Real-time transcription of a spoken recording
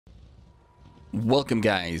Welcome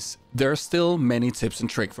guys! There are still many tips and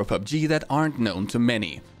tricks for PUBG that aren't known to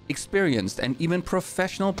many. Experienced and even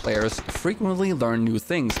professional players frequently learn new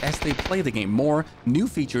things as they play the game more, new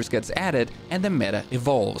features gets added, and the meta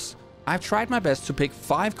evolves. I've tried my best to pick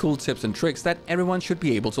 5 cool tips and tricks that everyone should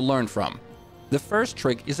be able to learn from. The first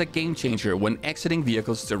trick is a game changer when exiting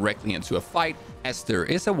vehicles directly into a fight, as there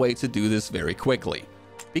is a way to do this very quickly.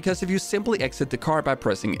 Because if you simply exit the car by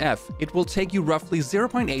pressing F, it will take you roughly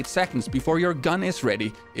 0.8 seconds before your gun is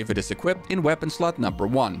ready if it is equipped in weapon slot number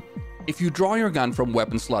 1. If you draw your gun from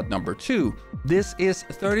weapon slot number 2, this is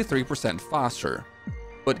 33% faster.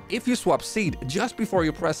 But if you swap seat just before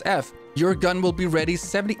you press F, your gun will be ready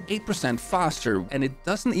 78% faster, and it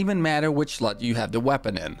doesn't even matter which slot you have the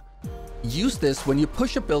weapon in. Use this when you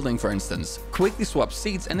push a building, for instance. Quickly swap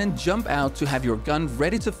seats and then jump out to have your gun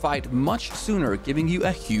ready to fight much sooner, giving you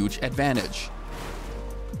a huge advantage.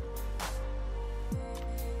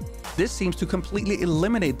 This seems to completely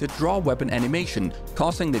eliminate the draw weapon animation,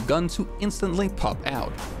 causing the gun to instantly pop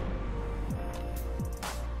out.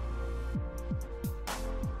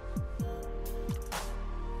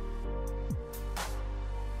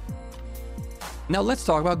 Now let's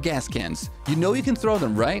talk about gas cans. You know you can throw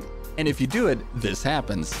them, right? And if you do it, this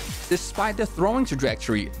happens. Despite the throwing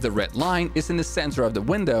trajectory, the red line is in the center of the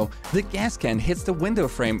window, the gas can hits the window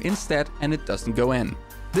frame instead and it doesn't go in.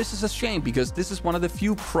 This is a shame because this is one of the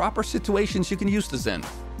few proper situations you can use this in.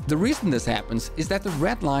 The reason this happens is that the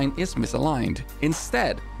red line is misaligned.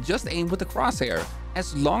 Instead, just aim with the crosshair.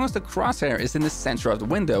 As long as the crosshair is in the center of the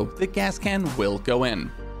window, the gas can will go in.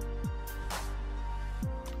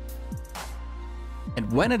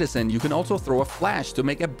 And when it is in, you can also throw a flash to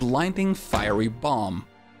make a blinding fiery bomb.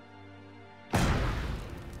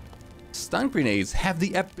 Stun grenades have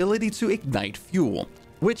the ability to ignite fuel,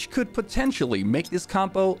 which could potentially make this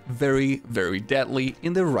combo very, very deadly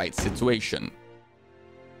in the right situation.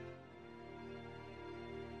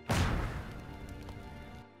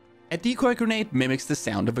 A decoy grenade mimics the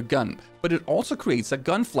sound of a gun, but it also creates a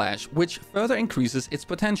gun flash, which further increases its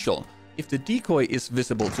potential. If the decoy is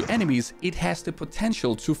visible to enemies, it has the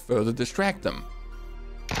potential to further distract them.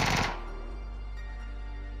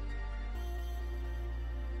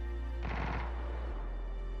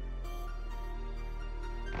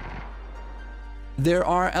 There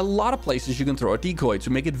are a lot of places you can throw a decoy to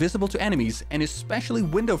make it visible to enemies, and especially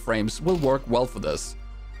window frames will work well for this.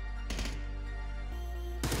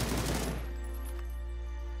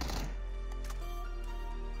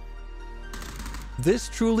 This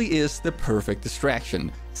truly is the perfect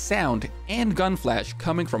distraction. Sound and gun flash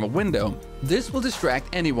coming from a window. This will distract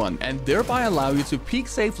anyone and thereby allow you to peek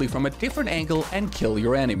safely from a different angle and kill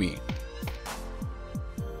your enemy.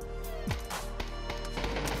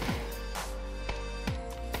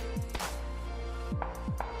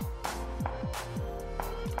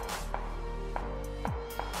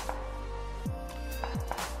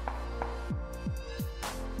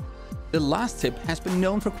 The last tip has been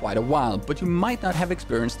known for quite a while, but you might not have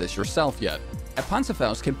experienced this yourself yet. A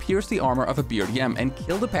Panzerfaust can pierce the armor of a BRDM and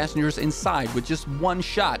kill the passengers inside with just one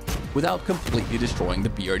shot without completely destroying the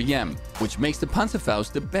BRDM, which makes the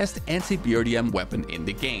Panzerfaust the best anti-BRDM weapon in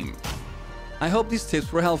the game. I hope these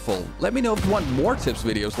tips were helpful. Let me know if you want more tips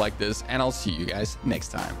videos like this, and I'll see you guys next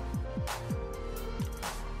time.